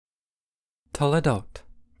Toledot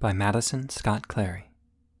by Madison Scott Clary.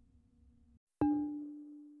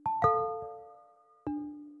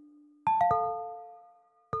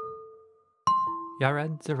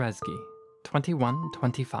 Yared Zerezghi,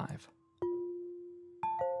 2125.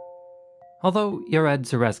 Although Yared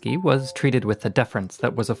Zerezghi was treated with the deference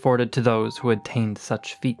that was afforded to those who attained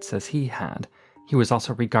such feats as he had, he was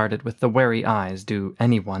also regarded with the wary eyes due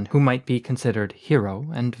anyone who might be considered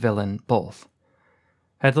hero and villain both.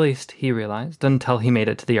 At least, he realized, until he made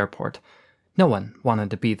it to the airport. No one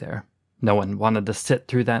wanted to be there. No one wanted to sit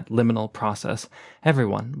through that liminal process.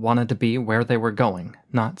 Everyone wanted to be where they were going,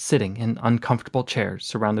 not sitting in uncomfortable chairs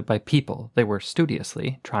surrounded by people they were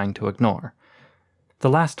studiously trying to ignore. The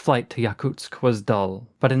last flight to Yakutsk was dull,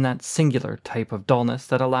 but in that singular type of dullness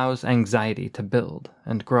that allows anxiety to build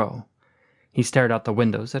and grow. He stared out the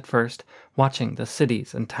windows at first, watching the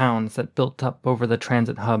cities and towns that built up over the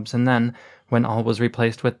transit hubs, and then, when all was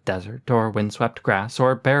replaced with desert or windswept grass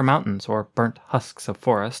or bare mountains or burnt husks of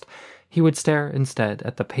forest, he would stare instead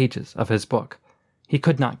at the pages of his book. He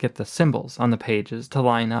could not get the symbols on the pages to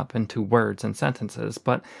line up into words and sentences,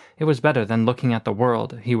 but it was better than looking at the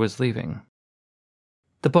world he was leaving.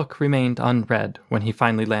 The book remained unread when he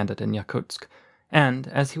finally landed in Yakutsk, and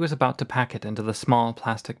as he was about to pack it into the small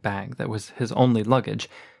plastic bag that was his only luggage,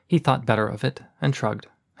 he thought better of it and shrugged,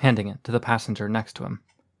 handing it to the passenger next to him.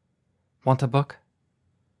 "Want a book?"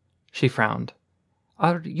 She frowned.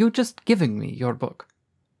 "Are you just giving me your book?"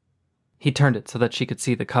 He turned it so that she could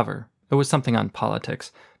see the cover. It was something on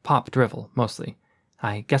politics, pop drivel, mostly.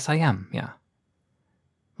 "I guess I am, yeah."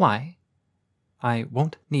 "Why?" "I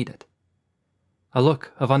won't need it." A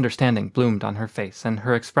look of understanding bloomed on her face, and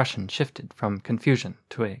her expression shifted from confusion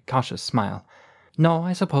to a cautious smile. "No,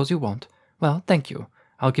 I suppose you won't. Well, thank you.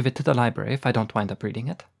 I'll give it to the library if I don't wind up reading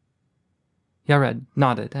it." Yared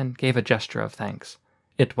nodded and gave a gesture of thanks.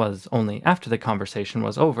 It was only after the conversation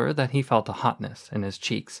was over that he felt a hotness in his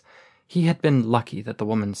cheeks. He had been lucky that the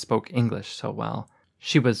woman spoke English so well.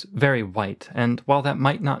 She was very white, and while that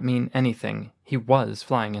might not mean anything, he was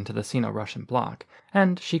flying into the Sino-Russian bloc,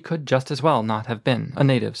 and she could just as well not have been a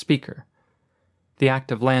native speaker. The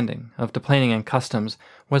act of landing, of deplaning in customs,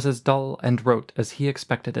 was as dull and rote as he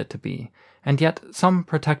expected it to be, and yet some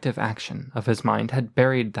protective action of his mind had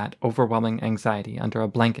buried that overwhelming anxiety under a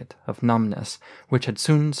blanket of numbness, which had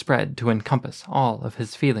soon spread to encompass all of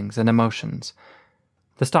his feelings and emotions.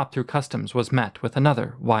 The stop through customs was met with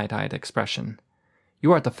another wide-eyed expression.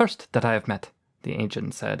 "You are the first that I have met," the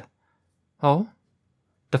agent said. "Oh?"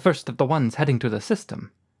 "The first of the ones heading to the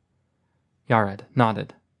system." Yared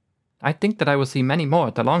nodded. "I think that I will see many more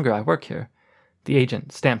the longer I work here." The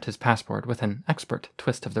agent stamped his passport with an expert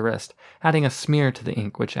twist of the wrist, adding a smear to the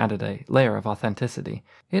ink which added a layer of authenticity.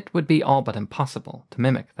 It would be all but impossible to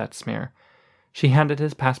mimic that smear. She handed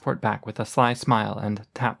his passport back with a sly smile and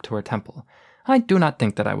tapped to her temple. "I do not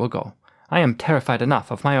think that I will go. I am terrified enough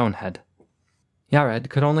of my own head." Yared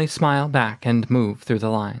could only smile back and move through the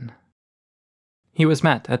line. He was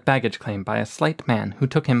met at baggage claim by a slight man who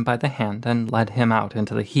took him by the hand and led him out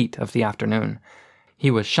into the heat of the afternoon.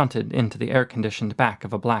 He was shunted into the air-conditioned back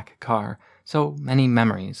of a black car, so many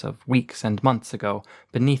memories of weeks and months ago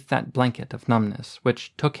beneath that blanket of numbness,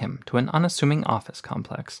 which took him to an unassuming office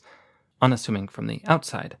complex. Unassuming from the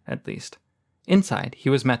outside, at least. Inside, he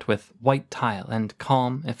was met with white tile and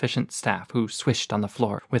calm, efficient staff who swished on the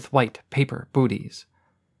floor with white paper booties.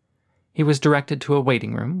 He was directed to a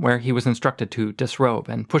waiting room where he was instructed to disrobe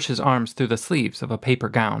and push his arms through the sleeves of a paper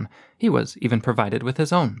gown. He was even provided with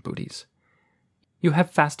his own booties. "You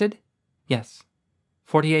have fasted?" "Yes."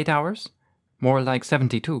 48 hours? "More like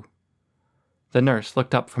 72. The nurse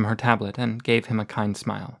looked up from her tablet and gave him a kind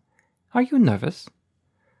smile. "Are you nervous?"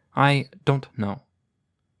 "I don't know."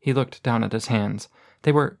 He looked down at his hands.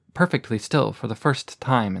 They were perfectly still for the first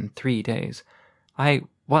time in 3 days. I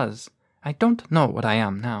don't know what I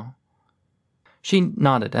am now." She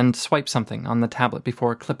nodded and swiped something on the tablet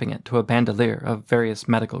before clipping it to a bandolier of various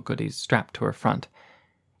medical goodies strapped to her front.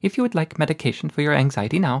 "If you would like medication for your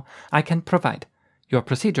anxiety now, I can provide. Your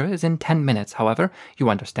procedure is in 10 minutes, however. You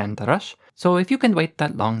understand the rush, so if you can wait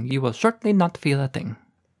that long, you will shortly not feel a thing."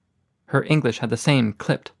 Her English had the same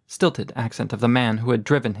clipped, stilted accent of the man who had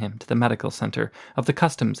driven him to the medical center, of the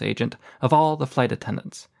customs agent, of all the flight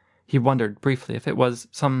attendants. He wondered briefly if it was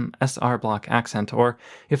some SR block accent, or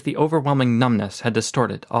if the overwhelming numbness had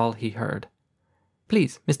distorted all he heard.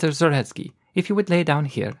 "Please, Mr. Zerezghi, if you would lay down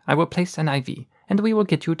here, I will place an IV, and we will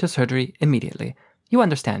get you to surgery immediately. You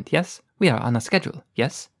understand, yes? We are on a schedule,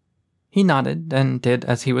 yes?" He nodded and did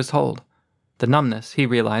as he was told. The numbness, he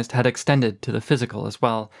realized, had extended to the physical as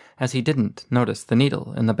well, as he didn't notice the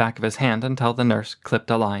needle in the back of his hand until the nurse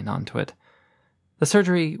clipped a line onto it. The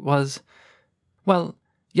surgery was, well,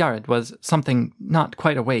 Yared was something not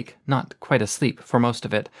quite awake, not quite asleep for most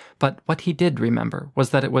of it, but what he did remember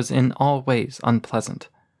was that it was in all ways unpleasant.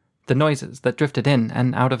 The noises that drifted in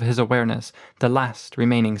and out of his awareness, the last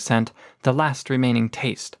remaining scent, the last remaining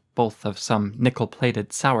taste, both of some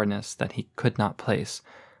nickel-plated sourness that he could not place,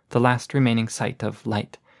 the last remaining sight of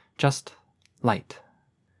light, just light.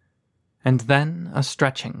 And then a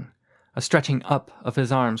stretching up of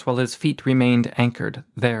his arms while his feet remained anchored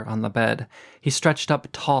there on the bed. He stretched up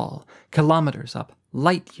tall, kilometers up,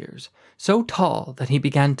 light years, so tall that he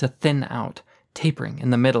began to thin out, tapering in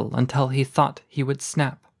the middle until he thought he would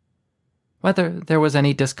snap. Whether there was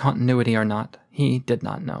any discontinuity or not, he did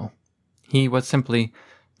not know. He was simply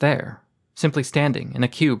there, simply standing in a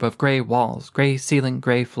cube of gray walls, gray ceiling,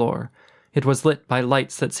 gray floor. It was lit by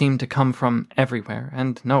lights that seemed to come from everywhere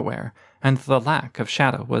and nowhere, and the lack of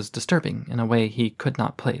shadow was disturbing in a way he could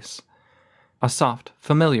not place. A soft,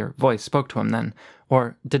 familiar voice spoke to him then,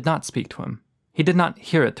 or did not speak to him. He did not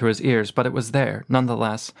hear it through his ears, but it was there,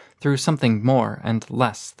 nonetheless, through something more and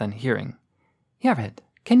less than hearing. "Yared,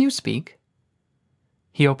 can you speak?"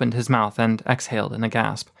 He opened his mouth and exhaled in a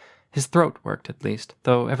gasp. His throat worked, at least,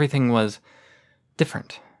 though everything was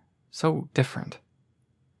different. So different.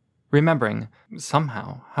 Remembering,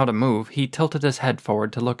 somehow, how to move, he tilted his head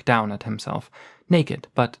forward to look down at himself, naked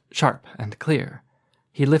but sharp and clear.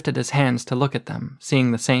 He lifted his hands to look at them,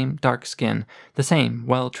 seeing the same dark skin, the same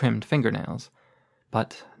well-trimmed fingernails.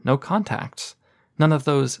 But no contacts, none of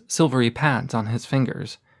those silvery pads on his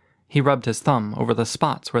fingers. He rubbed his thumb over the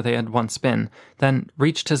spots where they had once been, then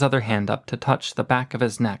reached his other hand up to touch the back of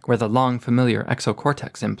his neck where the long familiar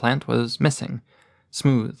exocortex implant was missing.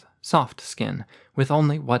 Smooth, soft skin, with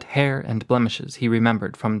only what hair and blemishes he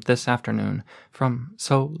remembered from this afternoon, from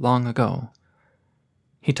so long ago.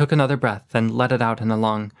 He took another breath and let it out in a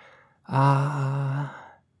long, "Ah,"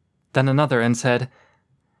 then another and said,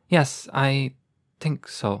 "Yes, I think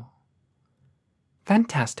so."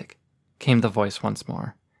 "Fantastic," came the voice once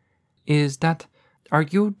more. Are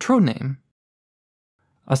you true name?"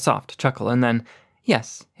 A soft chuckle, and then,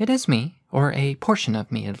 "Yes, it is me, or a portion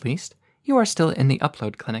of me at least. You are still in the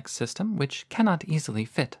upload clinic system, which cannot easily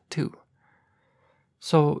fit, too."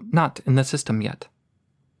 "So not in the system yet?"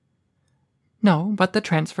 "No, but the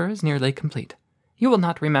transfer is nearly complete. You will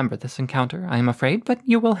not remember this encounter, I am afraid, but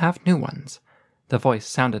you will have new ones." The voice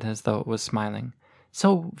sounded as though it was smiling.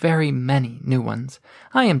 "So very many new ones.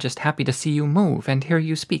 I am just happy to see you move and hear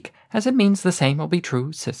you speak, as it means the same will be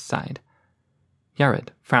true cis side." Yared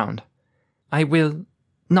frowned. "I will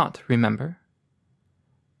not remember."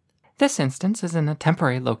 "This instance is in a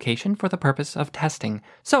temporary location for the purpose of testing,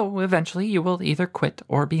 so eventually you will either quit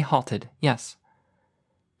or be halted, yes."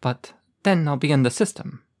 "But then I'll be in the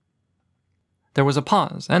system." There was a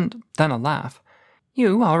pause, and then a laugh.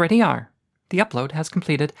 "You already are. The upload has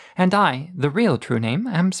completed, and I, the real true name,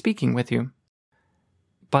 am speaking with you."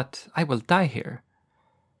 "But I will die here."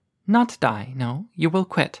 "Not die, no. You will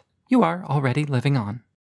quit. You are already living on."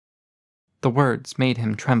 The words made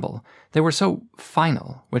him tremble. They were so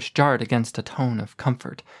final, which jarred against a tone of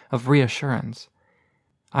comfort, of reassurance.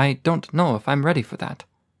 "I don't know if I'm ready for that."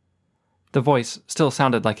 The voice still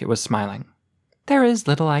sounded like it was smiling. "There is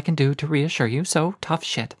little I can do to reassure you, so tough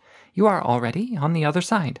shit. You are already on the other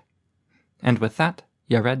side." And with that,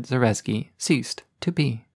 Yared Zerezghi ceased to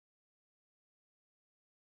be.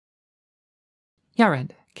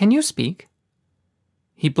 "Yared, can you speak?"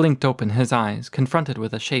 He blinked open his eyes, confronted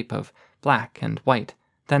with a shape of black and white,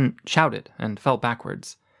 then shouted and fell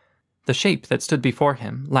backwards. The shape that stood before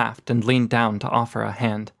him laughed and leaned down to offer a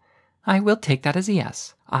hand. "I will take that as a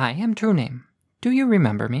yes. I am true name. Do you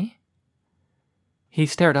remember me?" He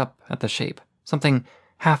stared up at the shape, something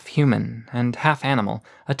half-human and half-animal,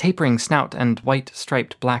 a tapering snout and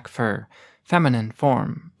white-striped black fur, feminine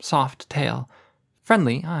form, soft tail,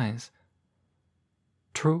 friendly eyes.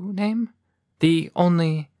 "True name? The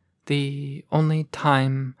only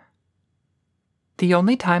time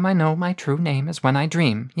I know my true name is when I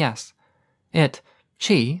dream, yes."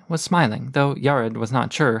 She was smiling, though Yared was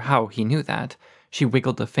not sure how he knew that. She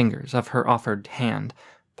wiggled the fingers of her offered hand,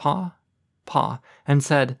 paw, and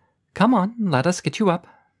said, "Come on, let us get you up."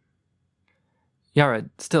 Yared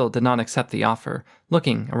still did not accept the offer,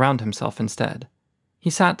 looking around himself instead. He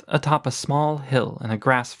sat atop a small hill in a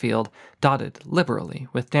grass field, dotted liberally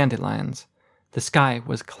with dandelions. The sky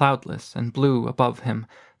was cloudless and blue above him.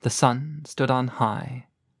 The sun stood on high.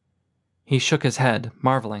 He shook his head,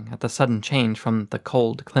 marveling at the sudden change from the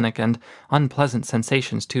cold clinic and unpleasant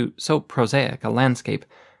sensations to so prosaic a landscape,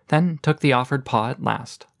 then took the offered paw at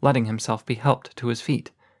last, letting himself be helped to his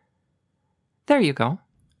feet. "There you go,"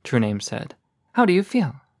 True Name said. How do you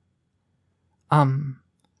feel?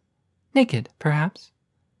 Naked, perhaps?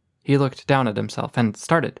 He looked down at himself and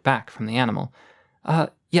started back from the animal.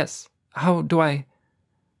 Yes. How do I...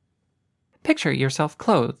 Picture yourself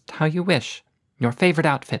clothed how you wish. Your favorite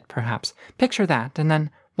outfit, perhaps. Picture that, and then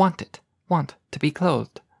want it. Want to be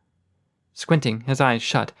clothed. Squinting, his eyes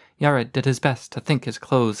shut, Yared did his best to think his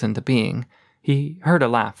clothes into being. He heard a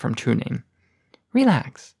laugh from True Name.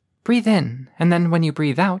 Relax. Breathe in, and then when you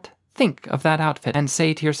breathe out, think of that outfit and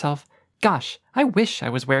say to yourself, Gosh, I wish I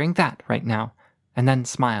was wearing that right now. And then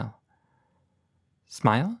smile.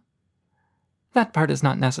 Smile? That part is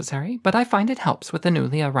not necessary, but I find it helps with the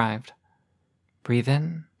newly arrived. Breathe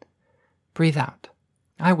in. Breathe out.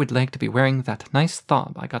 I would like to be wearing that nice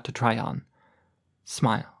thob I got to try on.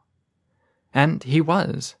 Smile. And he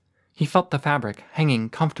was. He felt the fabric hanging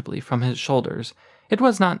comfortably from his shoulders. It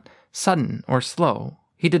was not sudden or slow.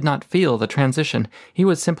 He did not feel the transition. He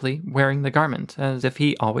was simply wearing the garment, as if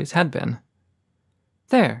he always had been.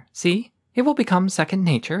 There, see? It will become second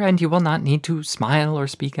nature, and you will not need to smile or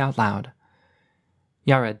speak out loud.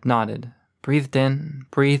 Yared nodded, breathed in,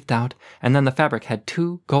 breathed out, and then the fabric had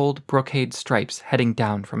 2 gold brocade stripes heading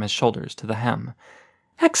down from his shoulders to the hem.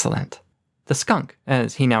 Excellent! The skunk,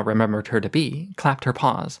 as he now remembered her to be, clapped her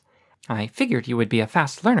paws. I figured you would be a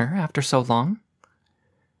fast learner after so long.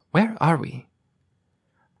 Where are we?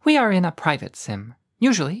 We are in a private sim.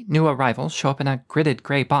 Usually, new arrivals show up in a gridded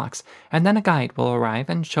gray box, and then a guide will arrive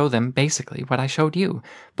and show them basically what I showed you.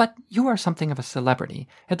 But you are something of a celebrity,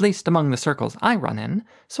 at least among the circles I run in,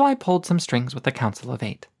 so I pulled some strings with the Council of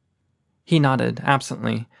 8. He nodded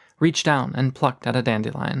absently, reached down and plucked at a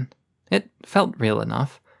dandelion. It felt real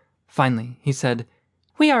enough. Finally, he said,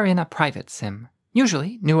 We are in a private sim.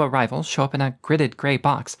 Usually, new arrivals show up in a gridded gray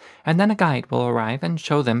box, and then a guide will arrive and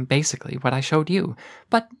show them basically what I showed you.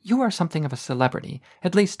 But you are something of a celebrity,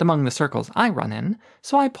 at least among the circles I run in,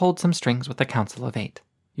 so I pulled some strings with the Council of 8.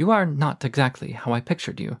 You are not exactly how I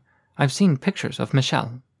pictured you. I've seen pictures of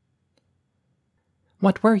Michelle.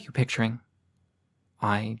 What were you picturing?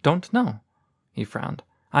 I don't know, he frowned.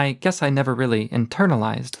 I guess I never really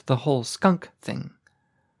internalized the whole skunk thing.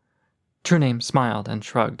 True Name smiled and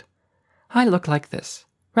shrugged. I look like this,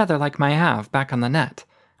 rather like my Av back on the net.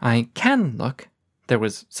 I can look. There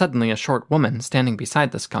was suddenly a short woman standing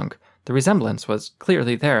beside the skunk. The resemblance was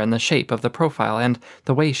clearly there in the shape of the profile and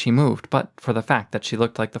the way she moved, but for the fact that she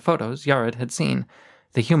looked like the photos Yared had seen.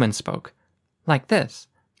 The human spoke. Like this,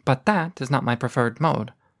 but that is not my preferred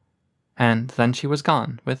mode. And then she was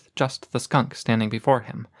gone, with just the skunk standing before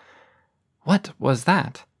him. What was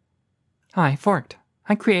that? I forked.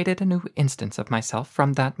 I created a new instance of myself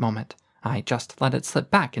from that moment. I just let it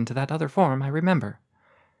slip back into that other form I remember.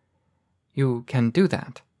 You can do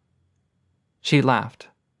that. She laughed.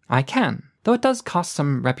 I can, though it does cost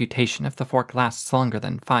some reputation if the fork lasts longer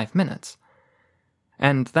than 5 minutes.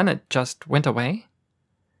 And then it just went away?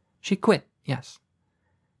 She quit, yes.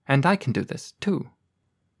 And I can do this, too.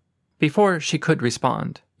 Before she could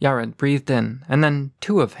respond, Yared breathed in, and then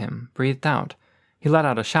 2 of him breathed out. He let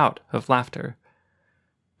out a shout of laughter.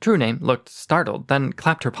 True Name looked startled, then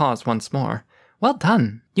clapped her paws once more. Well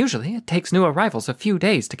done. Usually it takes new arrivals a few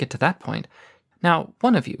days to get to that point. Now,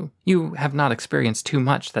 one of you have not experienced too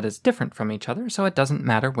much that is different from each other, so it doesn't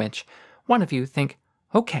matter which. One of you think,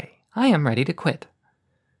 okay, I am ready to quit.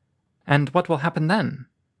 And what will happen then?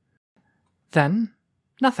 Then,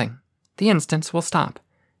 nothing. The instance will stop.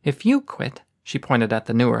 If you quit, she pointed at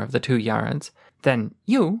the newer of the 2 Yareds, then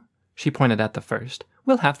you, she pointed at the first,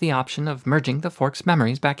 will have the option of merging the fork's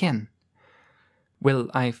memories back in. Will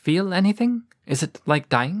I feel anything? Is it like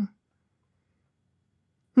dying?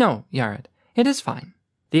 No, Yared, it is fine.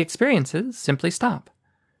 The experiences simply stop.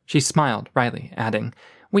 She smiled wryly, adding,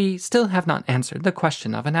 We still have not answered the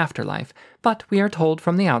question of an afterlife, but we are told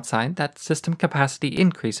from the outside that system capacity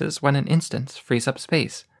increases when an instance frees up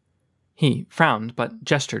space. He frowned, but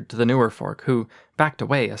gestured to the newer fork, who backed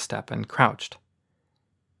away a step and crouched.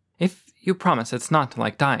 If you promise it's not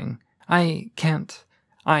like dying, I can't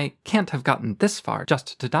have gotten this far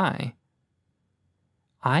just to die.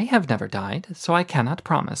 I have never died, so I cannot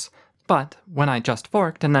promise, but when I just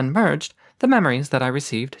forked and then merged, the memories that I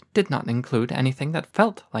received did not include anything that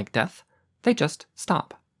felt like death. They just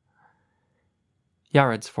stop.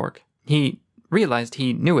 Yared's fork. He realized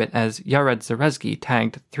he knew it as Yared Zerezghi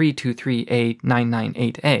tagged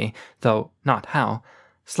 323A998A, though not how,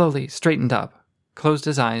 slowly straightened up, closed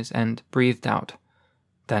his eyes, and breathed out.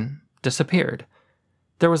 Then disappeared.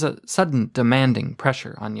 There was a sudden demanding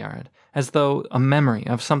pressure on Yared, as though a memory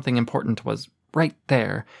of something important was right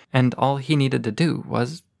there, and all he needed to do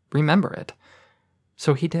was remember it.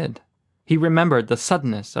 So he did. He remembered the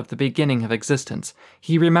suddenness of the beginning of existence.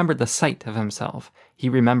 He remembered the sight of himself. He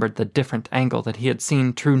remembered the different angle that he had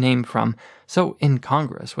seen True Name from, so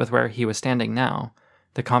incongruous with where he was standing now.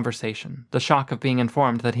 The conversation, the shock of being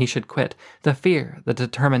informed that he should quit, the fear, the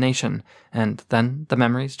determination, and then the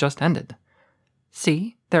memories just ended.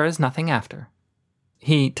 See, there is nothing after.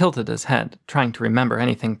 He tilted his head, trying to remember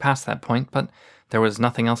anything past that point, but there was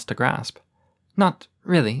nothing else to grasp. Not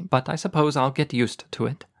really, but I suppose I'll get used to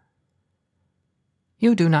it.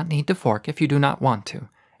 You do not need to fork if you do not want to,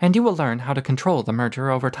 and you will learn how to control the merger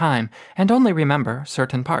over time, and only remember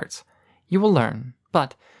certain parts. You will learn,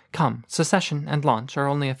 but, come, secession and launch are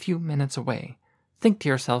only a few minutes away. Think to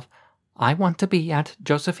yourself, I want to be at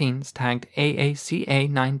Josephine's tagged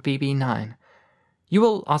AACA9BB9. You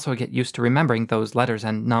will also get used to remembering those letters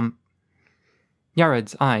and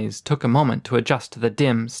Yared's eyes took a moment to adjust to the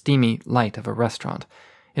dim, steamy light of a restaurant.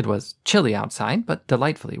 It was chilly outside, but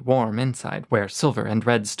delightfully warm inside, where silver and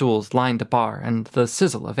red stools lined a bar and the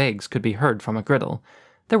sizzle of eggs could be heard from a griddle.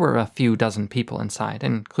 There were a few dozen people inside,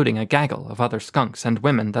 including a gaggle of other skunks and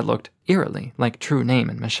women that looked eerily like True Name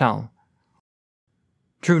and Michelle.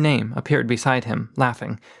 True Name appeared beside him,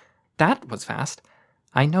 laughing. That was fast.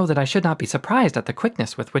 I know that I should not be surprised at the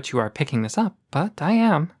quickness with which you are picking this up, but I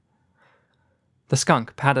am. The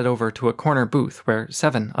skunk padded over to a corner booth where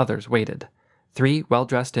 7 others waited. 3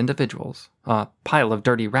 well-dressed individuals, a pile of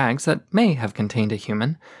dirty rags that may have contained a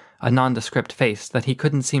human, a nondescript face that he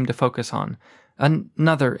couldn't seem to focus on,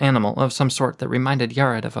 another animal of some sort that reminded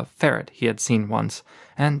Yared of a ferret he had seen once,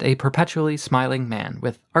 and a perpetually smiling man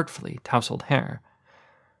with artfully tousled hair.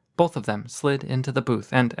 Both of them slid into the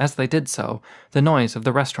booth, and as they did so, the noise of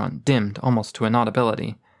the restaurant dimmed almost to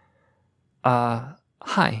inaudibility.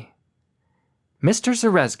 Hi. Mr.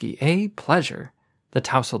 Zerezghi, a pleasure. The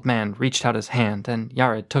tousled man reached out his hand, and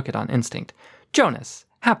Yared took it on instinct. Jonas,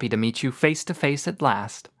 happy to meet you face to face at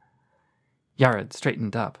last. Yared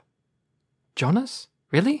straightened up. Jonas?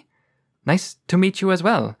 Really? Nice to meet you as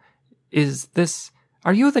well.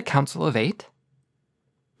 Are you the Council of 8?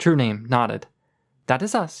 True Name nodded. That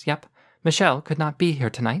is us, yep. Michelle could not be here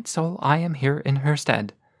tonight, so I am here in her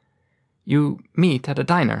stead. You meet at a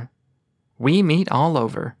diner? We meet all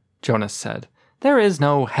over, Jonas said. There is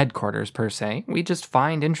no headquarters, per se. We just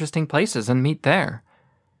find interesting places and meet there.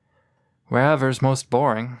 Wherever's most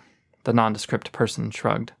boring, the nondescript person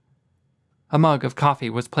shrugged. A mug of coffee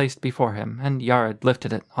was placed before him, and Yared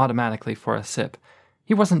lifted it automatically for a sip.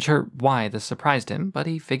 He wasn't sure why this surprised him, but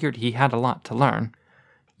he figured he had a lot to learn.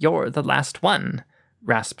 You're the last one,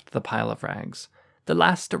 rasped the pile of rags. The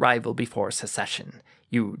last arrival before secession.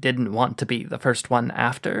 You didn't want to be the first one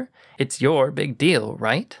after? It's your big deal,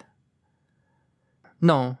 right?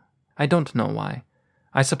 No, I don't know why.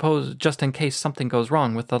 I suppose just in case something goes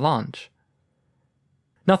wrong with the launch.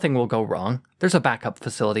 Nothing will go wrong. There's a backup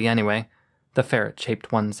facility anyway, the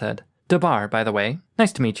ferret-shaped one said. Debar, by the way.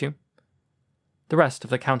 Nice to meet you. The rest of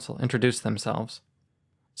the council introduced themselves.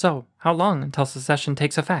 So, how long until secession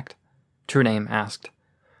takes effect? True Name asked.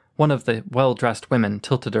 One of the well-dressed women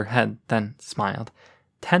tilted her head, then smiled.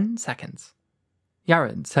 10 seconds.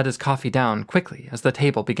 Yared set his coffee down quickly as the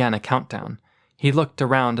table began a countdown. He looked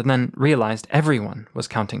around and then realized everyone was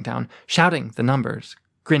counting down, shouting the numbers,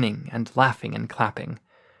 grinning and laughing and clapping.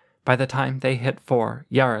 By the time they hit 4,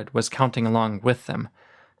 Yared was counting along with them.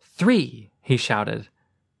 3, he shouted.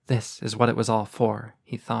 This is what it was all for,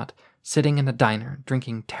 he thought, sitting in a diner,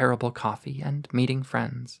 drinking terrible coffee and meeting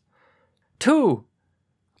friends. 2!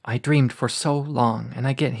 I dreamed for so long, and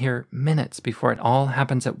I get here minutes before it all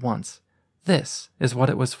happens at once. This is what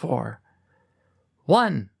it was for.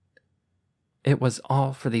 1! It was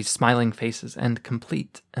all for these smiling faces and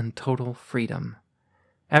complete and total freedom.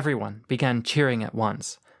 Everyone began cheering at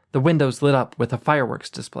once. The windows lit up with a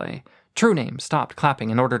fireworks display. True Name stopped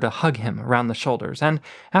clapping in order to hug him around the shoulders, and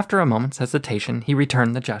after a moment's hesitation, he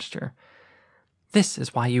returned the gesture. This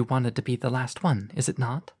is why you wanted to be the last one, is it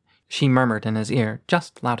not? She murmured in his ear,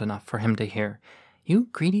 just loud enough for him to hear. You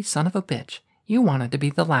greedy son of a bitch. You wanted to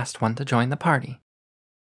be the last one to join the party.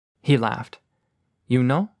 He laughed. You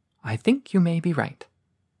know, I think you may be right.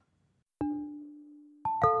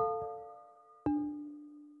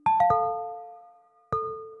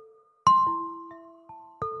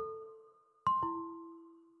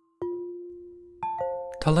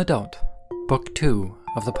 Toledot, Book 2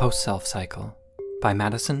 of the Post-Self Cycle, by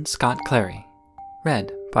Madison Scott Clary,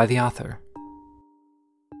 read by the author.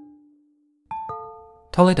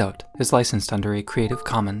 Toledot is licensed under a Creative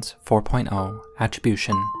Commons 4.0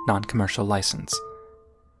 Attribution Non-Commercial License.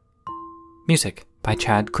 Music by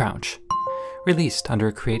Chad Crouch, released under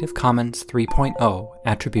a Creative Commons 3.0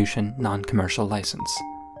 Attribution Non-Commercial License.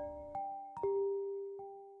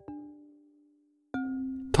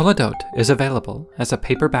 Toledot is available as a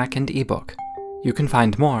paperback and ebook. You can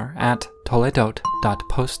find more at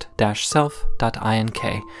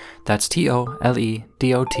toledot.post-self.ink. That's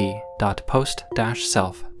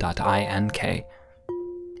toledot.post-self.ink.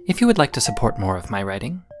 If you would like to support more of my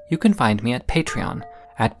writing, you can find me at Patreon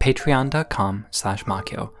at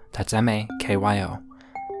patreon.com/Makyo. That's Makyo.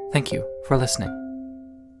 Thank you for listening.